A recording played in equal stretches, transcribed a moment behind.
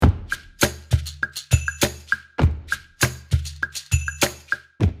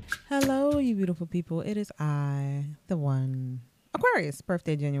Hello, you beautiful people. It is I, the one, Aquarius,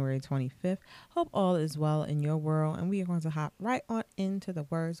 birthday January 25th. Hope all is well in your world. And we are going to hop right on into the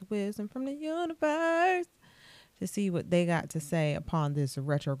words of wisdom from the universe to see what they got to say upon this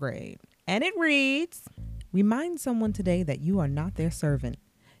retrograde. And it reads, remind someone today that you are not their servant.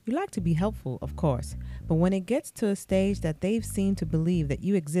 You like to be helpful, of course, but when it gets to a stage that they've seemed to believe that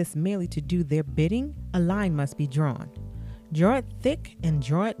you exist merely to do their bidding, a line must be drawn. Draw it thick and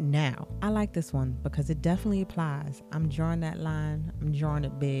draw it now. I like this one because it definitely applies. I'm drawing that line. I'm drawing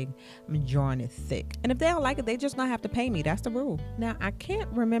it big. I'm drawing it thick. And if they don't like it, they just not have to pay me. That's the rule. Now, I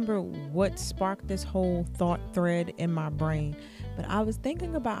can't remember what sparked this whole thought thread in my brain, but I was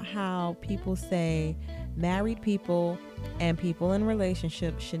thinking about how people say married people and people in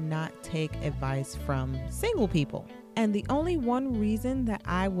relationships should not take advice from single people. And the only one reason that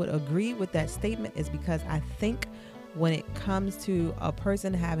I would agree with that statement is because I think when it comes to a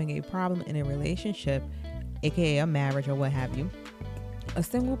person having a problem in a relationship, aka a marriage or what have you, a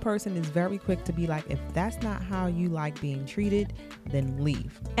single person is very quick to be like, if that's not how you like being treated, then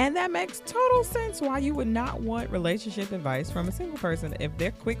leave. And that makes total sense why you would not want relationship advice from a single person if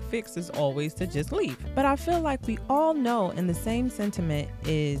their quick fix is always to just leave. But I feel like we all know, and the same sentiment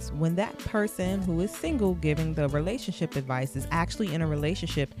is when that person who is single giving the relationship advice is actually in a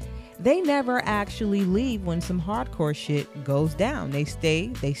relationship, they never actually leave when some hardcore shit goes down. They stay,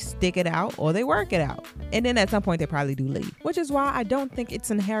 they stick it out, or they work it out. And then at some point they probably do leave. Which is why I don't think it's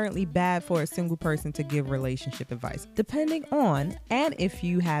inherently bad for a single person to give relationship advice, depending on, and if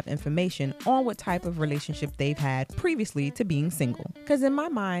you have information on what type of relationship they've had previously to being single. Because in my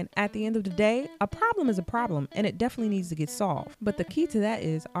mind, at the end of the day, a problem is a problem and it definitely needs to get solved. But the key to that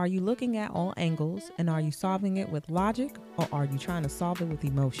is, are you looking at all angles and are you solving it with logic, or are you trying to solve it with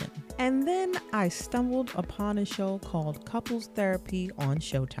emotion? And then I stumbled upon a show called Couples Therapy on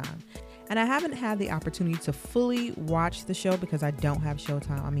Showtime. And I haven't had the opportunity to fully watch the show because I don't have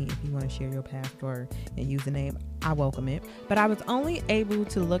Showtime. I mean, if you want to share your password and username, I welcome it. But I was only able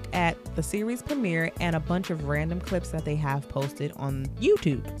to look at the series premiere and a bunch of random clips that they have posted on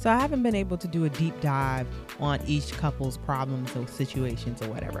YouTube. So I haven't been able to do a deep dive on each couple's problems or situations or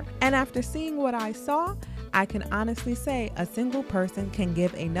whatever. And after seeing what I saw, I can honestly say a single person can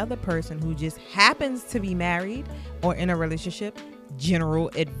give another person who just happens to be married or in a relationship general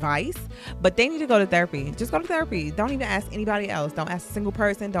advice, but they need to go to therapy. Just go to therapy. Don't even ask anybody else. Don't ask a single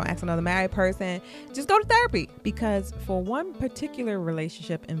person. Don't ask another married person. Just go to therapy. Because for one particular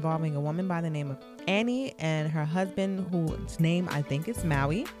relationship involving a woman by the name of Annie and her husband, whose name I think is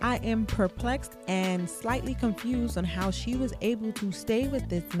Maui, I am perplexed and slightly confused on how she was able to stay with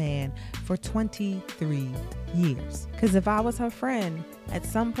this man for 23 years. Because if I was her friend at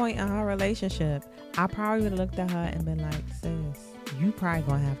some point in her relationship, I probably would have looked at her and been like, sis, you probably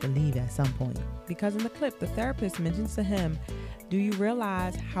gonna have to leave at some point. Because in the clip, the therapist mentions to him, do you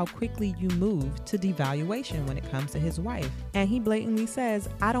realize how quickly you move to devaluation when it comes to his wife? And he blatantly says,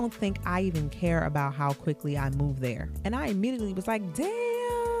 I don't think I even care about how quickly I move there. And I immediately was like,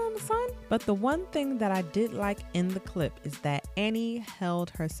 damn, son. But the one thing that I did like in the clip is that Annie held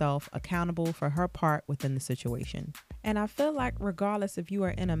herself accountable for her part within the situation. And I feel like regardless if you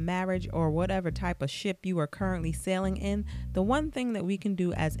are in a marriage or whatever type of ship you are currently sailing in, the one thing that we can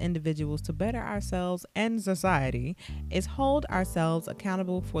do as individuals to better ourselves and society is hold ourselves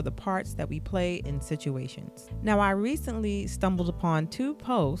accountable for the parts that we play in situations. Now, I recently stumbled upon two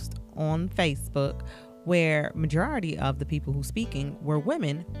posts on Facebook where majority of the people who speaking were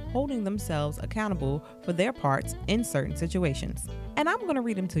women holding themselves accountable for their parts in certain situations. And I'm going to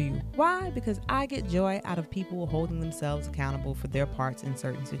read them to you. Why? Because I get joy out of people holding themselves accountable for their parts in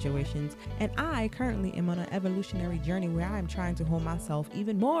certain situations. And I currently am on an evolutionary journey where I am trying to hold myself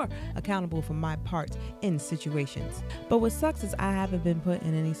even more accountable for my parts in situations. But what sucks is I haven't been put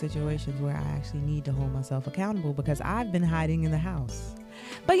in any situations where I actually need to hold myself accountable because I've been hiding in the house.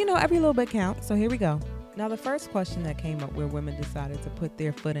 But you know, every little bit counts, so here we go. Now, the first question that came up where women decided to put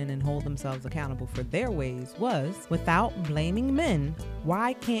their foot in and hold themselves accountable for their ways was, without blaming men,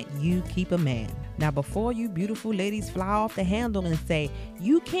 why can't you keep a man? Now, before you beautiful ladies fly off the handle and say,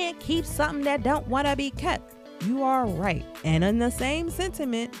 you can't keep something that don't want to be kept, you are right. And in the same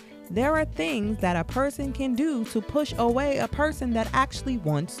sentiment, there are things that a person can do to push away a person that actually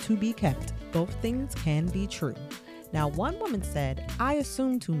wants to be kept. Both things can be true. Now, one woman said, I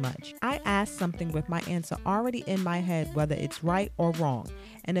assume too much. I ask something with my answer already in my head, whether it's right or wrong.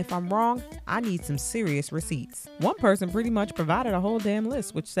 And if I'm wrong, I need some serious receipts. One person pretty much provided a whole damn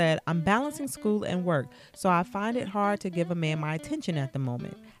list, which said, I'm balancing school and work, so I find it hard to give a man my attention at the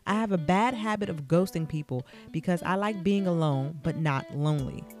moment. I have a bad habit of ghosting people because I like being alone but not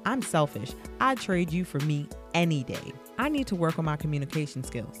lonely. I'm selfish. I'd trade you for me any day. I need to work on my communication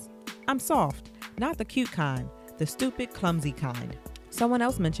skills. I'm soft, not the cute kind, the stupid, clumsy kind. Someone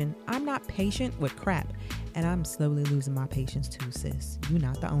else mentioned, I'm not patient with crap, and I'm slowly losing my patience too, sis. You're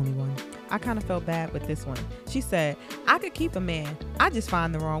not the only one. I kind of felt bad with this one. She said, I could keep a man. I just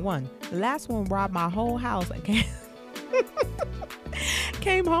find the wrong one. The last one robbed my whole house and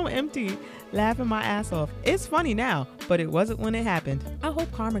came home empty, laughing my ass off. It's funny now, but it wasn't when it happened. I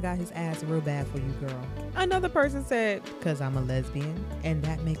hope karma got his ass real bad for you, girl. Another person said, because I'm a lesbian, and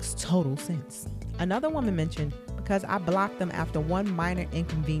that makes total sense. Another woman mentioned, because I blocked them after one minor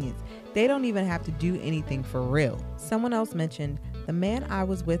inconvenience. They don't even have to do anything for real. Someone else mentioned, the man I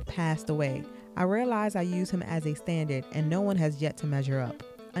was with passed away. I realized I use him as a standard and no one has yet to measure up.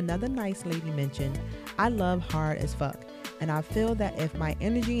 Another nice lady mentioned, I love hard as fuck. And I feel that if my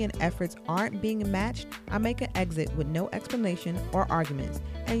energy and efforts aren't being matched, I make an exit with no explanation or arguments,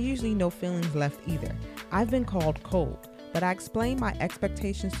 and usually no feelings left either. I've been called cold, but I explain my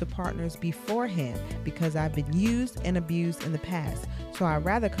expectations to partners beforehand because I've been used and abused in the past, so I'd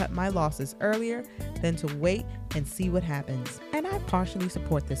rather cut my losses earlier than to wait and see what happens. And I partially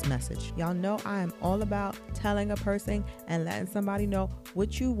support this message. Y'all know I am all about telling a person and letting somebody know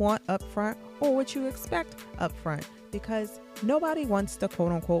what you want up front or what you expect up front, because nobody wants to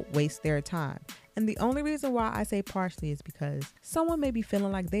quote unquote waste their time. And the only reason why I say partially is because someone may be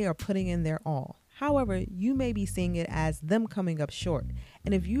feeling like they are putting in their all. However, you may be seeing it as them coming up short.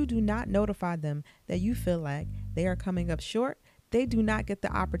 And if you do not notify them that you feel like they are coming up short, they do not get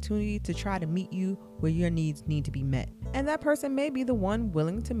the opportunity to try to meet you where your needs need to be met. And that person may be the one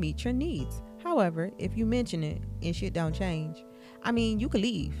willing to meet your needs. However, if you mention it and shit don't change, I mean, you could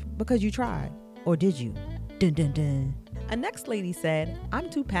leave because you tried. Or did you? Dun dun dun. A next lady said, I'm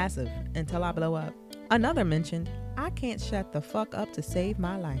too passive until I blow up. Another mentioned, I can't shut the fuck up to save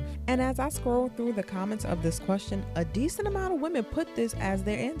my life. And as I scroll through the comments of this question, a decent amount of women put this as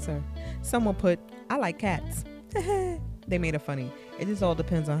their answer. Someone put, I like cats. They made it funny. It just all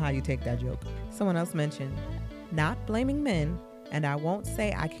depends on how you take that joke. Someone else mentioned, not blaming men, and I won't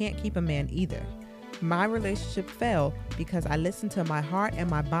say I can't keep a man either. My relationship failed because I listen to my heart and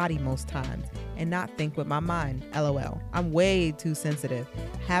my body most times and not think with my mind. LOL. I'm way too sensitive,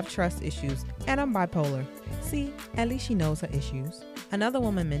 have trust issues, and I'm bipolar. See, at least she knows her issues. Another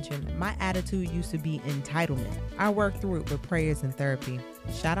woman mentioned, my attitude used to be entitlement. I worked through it with prayers and therapy.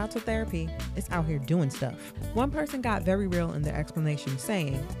 Shout out to therapy. It's out here doing stuff. One person got very real in their explanation,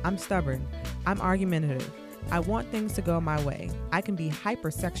 saying, I'm stubborn. I'm argumentative. I want things to go my way. I can be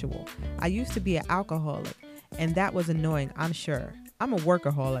hypersexual. I used to be an alcoholic, and that was annoying, I'm sure. I'm a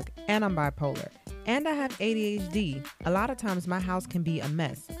workaholic, and I'm bipolar. And I have ADHD. A lot of times my house can be a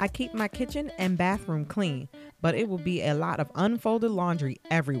mess. I keep my kitchen and bathroom clean, but it will be a lot of unfolded laundry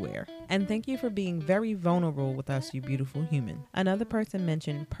everywhere. And thank you for being very vulnerable with us, you beautiful human. Another person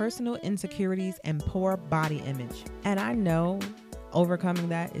mentioned personal insecurities and poor body image. And I know overcoming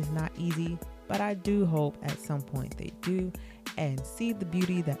that is not easy, but I do hope at some point they do and see the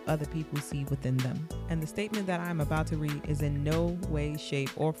beauty that other people see within them. And the statement that I'm about to read is in no way,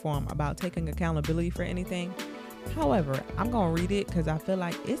 shape, or form about taking accountability for anything. However, I'm going to read it because I feel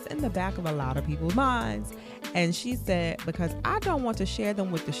like it's in the back of a lot of people's minds. And she said, because I don't want to share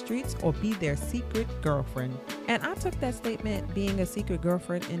them with the streets or be their secret girlfriend. And I took that statement, being a secret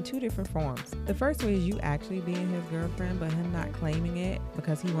girlfriend, in two different forms. The first way is you actually being his girlfriend, but him not claiming it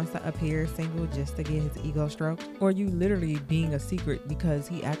because he wants to appear single just to get his ego stroked. Or you literally being a secret because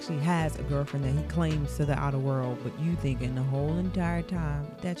he actually has a girlfriend that he claims to the outer world, but you thinking the whole entire time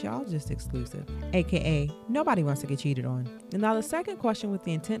that y'all just exclusive. AKA, nobody wants to get cheated on. And now the second question, with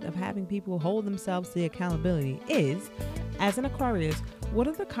the intent of having people hold themselves to the accountability, is, as an Aquarius, what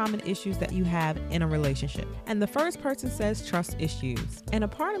are the common issues that you have in a relationship? And the first person says trust issues. And a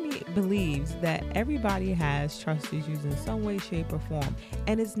part of me believes that everybody has trust issues in some way, shape, or form.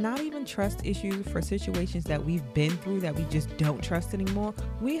 And it's not even trust issues for situations that we've been through that we just don't trust anymore.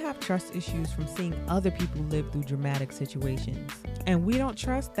 We have trust issues from seeing other people live through dramatic situations. And we don't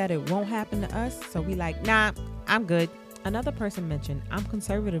trust that it won't happen to us, so we like, nah, I'm good. Another person mentioned, I'm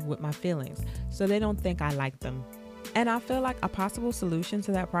conservative with my feelings, so they don't think I like them. And I feel like a possible solution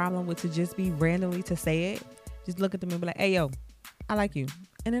to that problem would to just be randomly to say it. Just look at them and be like, hey, yo, I like you.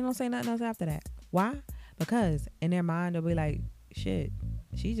 And then don't say nothing else after that. Why? Because in their mind, they'll be like, shit,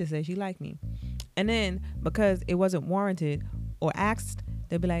 she just said she liked me. And then because it wasn't warranted or asked,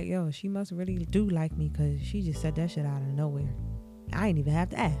 they'll be like, yo, she must really do like me because she just said that shit out of nowhere. I ain't even have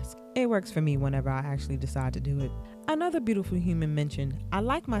to ask. It works for me whenever I actually decide to do it. Another beautiful human mentioned, I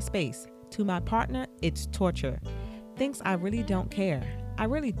like my space. To my partner, it's torture. Thinks I really don't care. I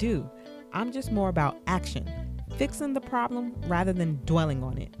really do. I'm just more about action, fixing the problem rather than dwelling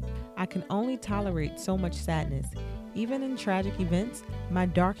on it. I can only tolerate so much sadness. Even in tragic events, my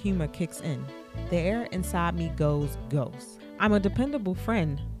dark humor kicks in. The air inside me goes ghost. I'm a dependable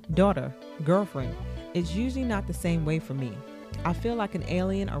friend, daughter, girlfriend. It's usually not the same way for me. I feel like an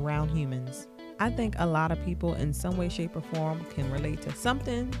alien around humans. I think a lot of people in some way, shape, or form can relate to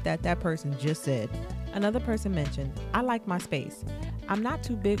something that person just said. Another person mentioned, I like my space. I'm not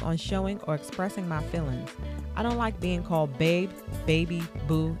too big on showing or expressing my feelings. I don't like being called babe, baby,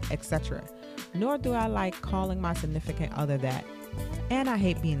 boo, etc. Nor do I like calling my significant other that. And I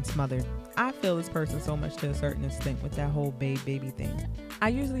hate being smothered. I feel this person so much to a certain extent with that whole babe, baby thing. I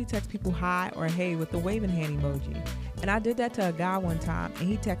usually text people hi or hey with the waving hand emoji. And I did that to a guy one time and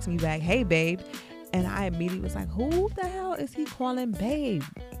he texted me back, hey babe. And I immediately was like, who the hell is he calling babe?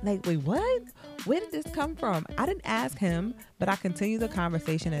 Like, wait, what? Where did this come from? I didn't ask him, but I continued the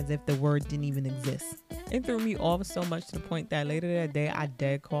conversation as if the word didn't even exist. It threw me off so much to the point that later that day, I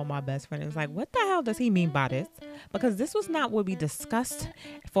did call my best friend and was like, what the hell does he mean by this? Because this was not what we discussed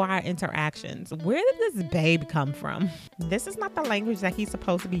for our interactions. Where did this babe come from? This is not the language that he's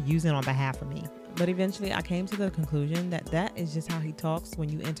supposed to be using on behalf of me. But eventually I came to the conclusion that is just how he talks when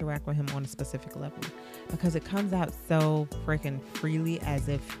you interact with him on a specific level, because it comes out so freaking freely as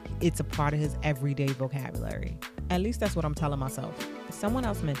if it's a part of his everyday vocabulary. At least that's what I'm telling myself. Someone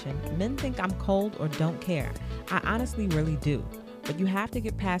else mentioned, men think I'm cold or don't care. I honestly really do, but you have to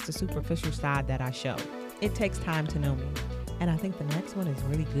get past the superficial side that I show. It takes time to know me. And I think the next one is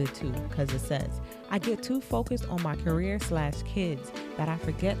really good too, because it says, I get too focused on my career/kids that I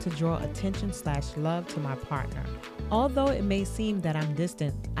forget to draw attention/love to my partner. Although it may seem that I'm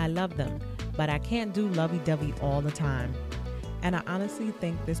distant, I love them, but I can't do lovey-dovey all the time. And I honestly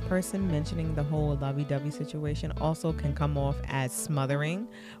think this person mentioning the whole lovey-dovey situation also can come off as smothering,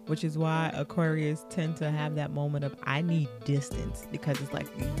 which is why Aquarius tend to have that moment of, I need distance, because it's like,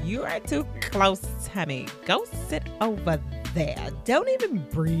 you are too close to me. Go sit over there. Don't even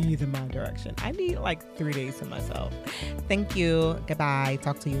breathe in my direction. I need like 3 days to myself. Thank you. Goodbye.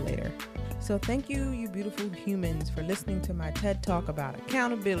 Talk to you later. So thank you, you beautiful humans, for listening to my TED Talk about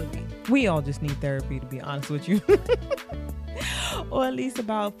accountability. We all just need therapy, to be honest with you. Or at least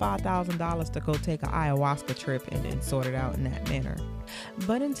about $5,000 to go take an ayahuasca trip and sort it out in that manner.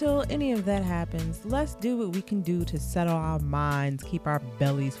 But until any of that happens, let's do what we can do to settle our minds, keep our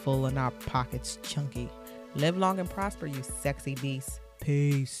bellies full and our pockets chunky. Live long and prosper, you sexy beasts.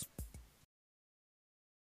 Peace.